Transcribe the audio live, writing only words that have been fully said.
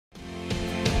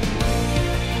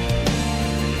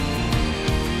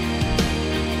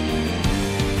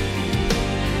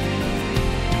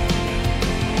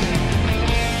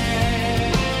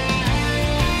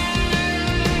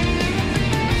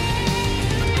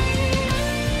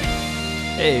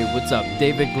Hey, what's up?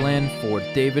 David Glenn for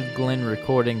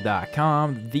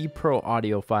davidglennrecording.com,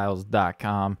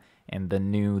 theproaudiofiles.com, and the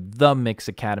new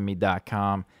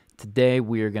themixacademy.com. Today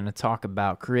we are going to talk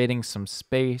about creating some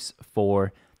space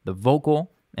for the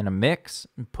vocal in a mix,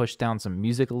 push down some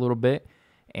music a little bit,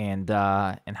 and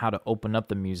how to open up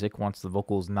the music once the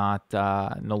vocal is no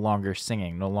longer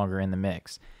singing, no longer in the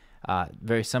mix.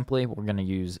 Very simply, we're going to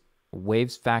use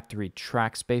Wavesfactory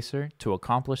TrackSpacer to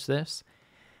accomplish this.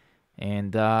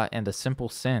 And a simple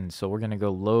send. So we're going to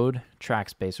go load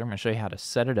TrackSpacer. I'm going to show you how to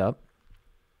set it up.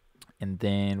 And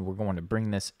then we're going to bring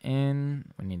this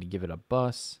in. We need to give it a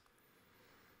bus.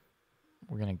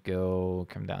 We're going to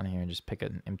come down here and just pick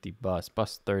an empty bus.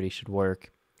 Bus 30 should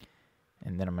work.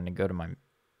 And then I'm going to go to my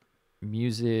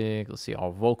music. Let's see,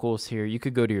 all vocals here. You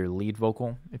could go to your lead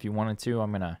vocal if you wanted to.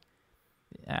 I'm going to,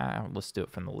 let's do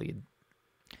it from the lead.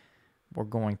 We're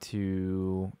going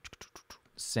to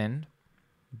send.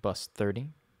 Bus 30.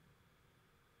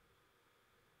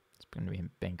 It's going to be in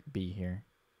bank B here.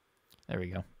 There we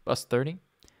go. Bus 30.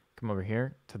 Come over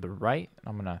here to the right.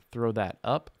 I'm going to throw that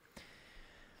up.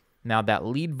 Now that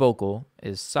lead vocal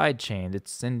is sidechained. It's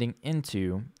sending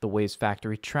into the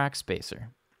Wavesfactory TrackSpacer.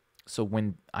 So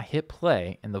when I hit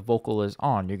play and the vocal is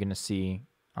on, you're going to see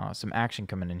some action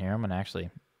coming in here. I'm going to actually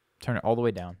turn it all the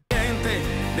way down.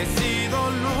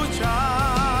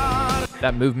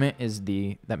 That movement is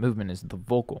the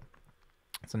vocal.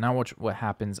 So now what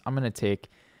happens? I'm going to take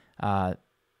the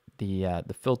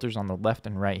filters on the left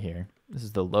and right here. This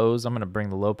is the lows. I'm going to bring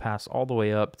the low pass all the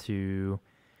way up to,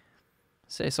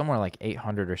 say, somewhere like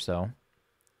 800 or so,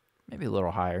 maybe a little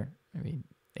higher, maybe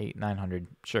 900,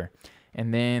 sure.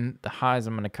 And then the highs,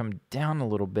 I'm going to come down a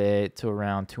little bit to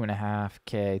around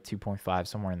 2.5K, 2.5,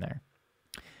 somewhere in there.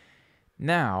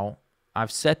 Now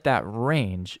I've set that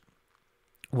range.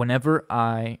 Whenever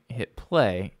I hit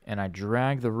play and I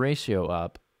drag the ratio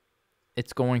up,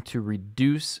 it's going to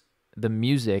reduce the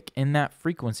music in that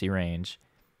frequency range,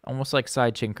 almost like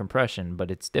sidechain compression,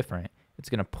 but it's different. It's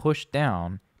going to push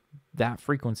down that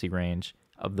frequency range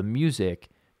of the music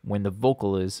when the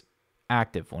vocal is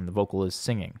active, when the vocal is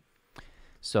singing.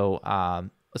 So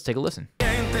let's take a listen.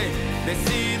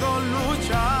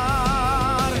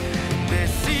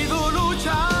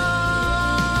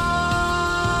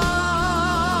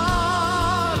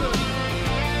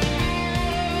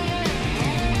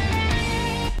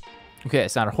 Okay, it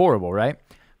sounded horrible, right?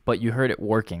 But you heard it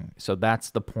working. So that's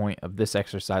the point of this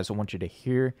exercise. I want you to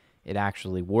hear it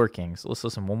actually working. So let's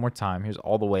listen one more time. Here's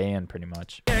all the way in pretty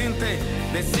much. And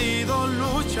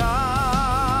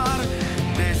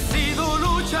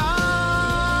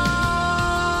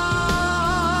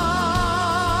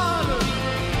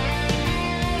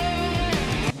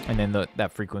then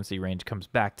that frequency range comes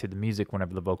back to the music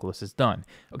whenever the vocalist is done.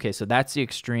 Okay, so that's the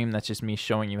extreme. That's just me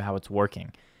showing you how it's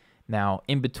working. Now,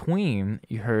 in between,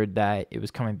 you heard that it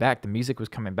was coming back. The music was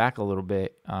coming back a little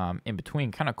bit in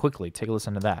between, kind of quickly. Take a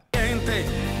listen to that.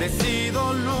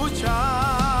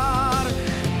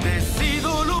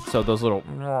 So those little,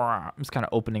 I'm just kind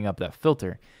of opening up that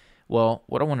filter. Well,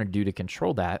 what I want to do to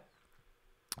control that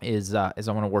is I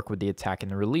want to work with the attack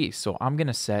and the release. So I'm going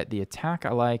to set the attack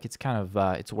I like. It's kind of,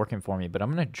 it's working for me, but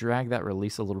I'm going to drag that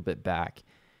release a little bit back.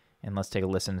 And let's take a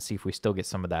listen and see if we still get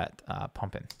some of that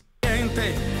pumping.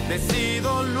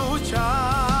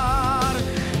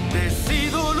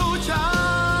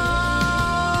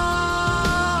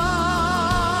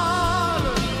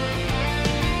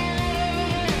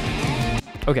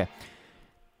 Okay,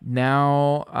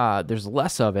 now there's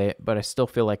less of it, but I still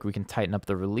feel like we can tighten up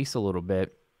the release a little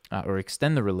bit or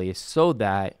extend the release so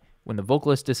that when the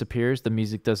vocalist disappears, the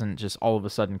music doesn't just all of a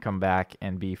sudden come back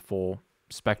and be full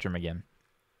spectrum again.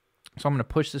 So I'm going to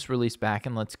push this release back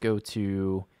and let's go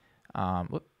to I'm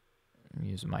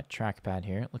using my trackpad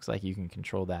here. It looks like you can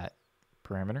control that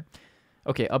parameter.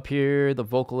 Okay, up here, the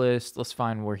vocalist, let's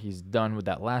find where he's done with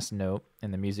that last note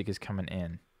and the music is coming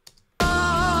in.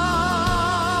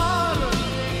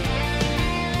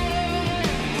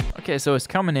 Okay, so it's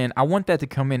coming in. I want that to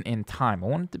come in time. I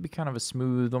want it to be kind of a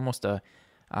smooth, almost a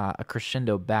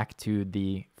crescendo back to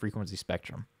the frequency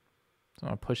spectrum. So I'm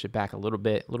going to push it back a little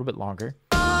bit longer.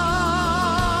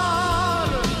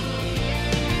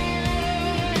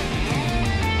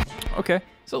 Okay,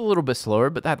 it's a little bit slower,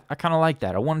 but I kind of like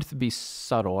that. I want it to be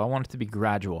subtle. I want it to be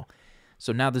gradual.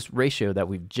 So now this ratio that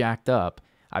we've jacked up,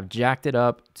 I've jacked it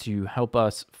up to help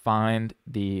us find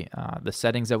the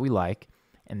settings that we like.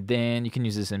 And then you can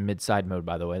use this in mid-side mode,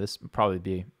 by the way. This would probably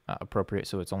be appropriate,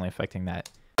 so it's only affecting that.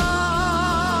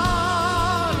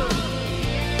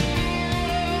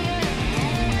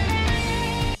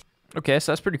 Okay,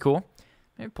 so that's pretty cool.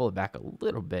 Maybe pull it back a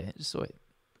little bit just so it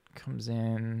comes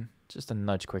in just a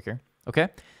nudge quicker. Okay,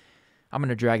 I'm going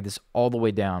to drag this all the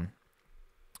way down.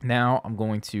 Now I'm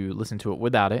going to listen to it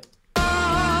without it.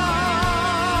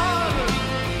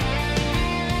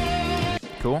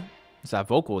 Cool. So that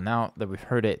vocal, now that we've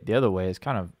heard it the other way, is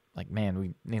kind of like, man,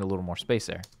 we need a little more space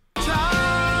there.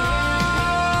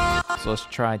 So let's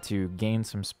try to gain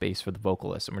some space for the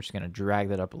vocalist, and we're just going to drag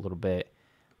that up a little bit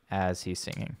as he's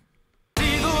singing.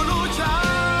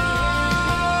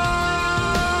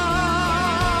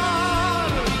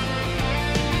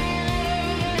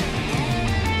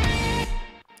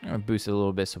 I'm going to boost it a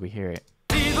little bit so we hear it.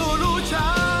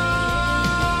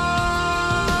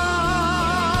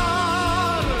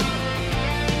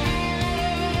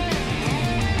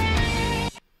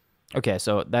 Okay,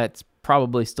 so that's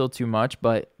probably still too much,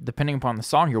 but depending upon the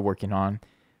song you're working on,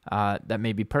 that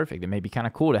may be perfect. It may be kind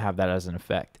of cool to have that as an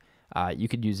effect. You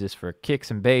could use this for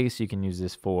kicks and bass. You can use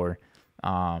this for,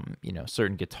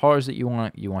 certain guitars that you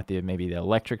want. You want maybe the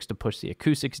electrics to push the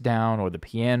acoustics down, or the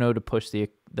piano to push the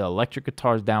electric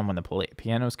guitars down when the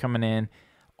piano's coming in.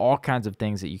 All kinds of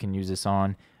things that you can use this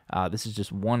on. This is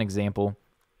just one example,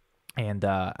 and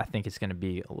I think it's going to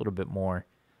be a little bit more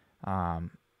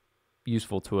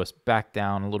useful to us back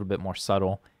down, a little bit more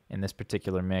subtle in this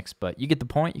particular mix, but you get the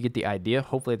point, you get the idea.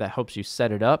 Hopefully that helps you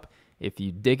set it up. If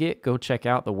you dig it, go check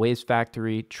out the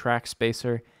Wavesfactory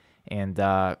TrackSpacer, and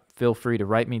feel free to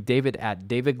write me,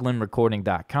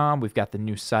 david@davidglennrecording.com. We've got the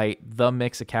new site,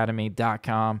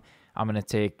 themixacademy.com. I'm going to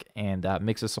take and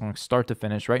mix a song start to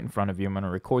finish right in front of you. I'm going to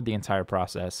record the entire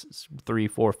process. It's 3,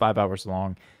 4, 5 hours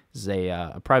long. This is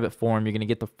a private forum. You're going to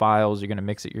get the files. You're going to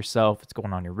mix it yourself. It's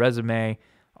going on your resume.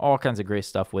 All kinds of great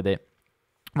stuff with it.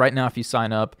 Right now, if you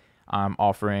sign up, I'm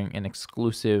offering an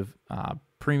exclusive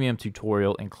premium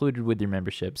tutorial included with your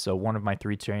membership. So one of my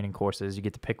 3 training courses, you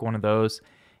get to pick one of those.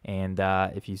 And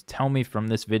if you tell me from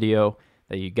this video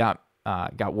that you got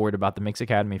word about the Mix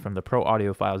Academy from the Pro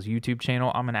Audiophiles YouTube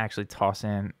channel, I'm going to actually toss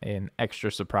in an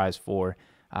extra surprise for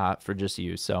just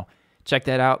you. So check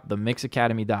that out,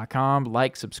 themixacademy.com.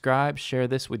 Like, subscribe, share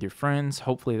this with your friends.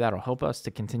 Hopefully that'll help us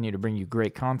to continue to bring you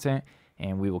great content,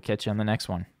 and we will catch you on the next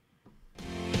one.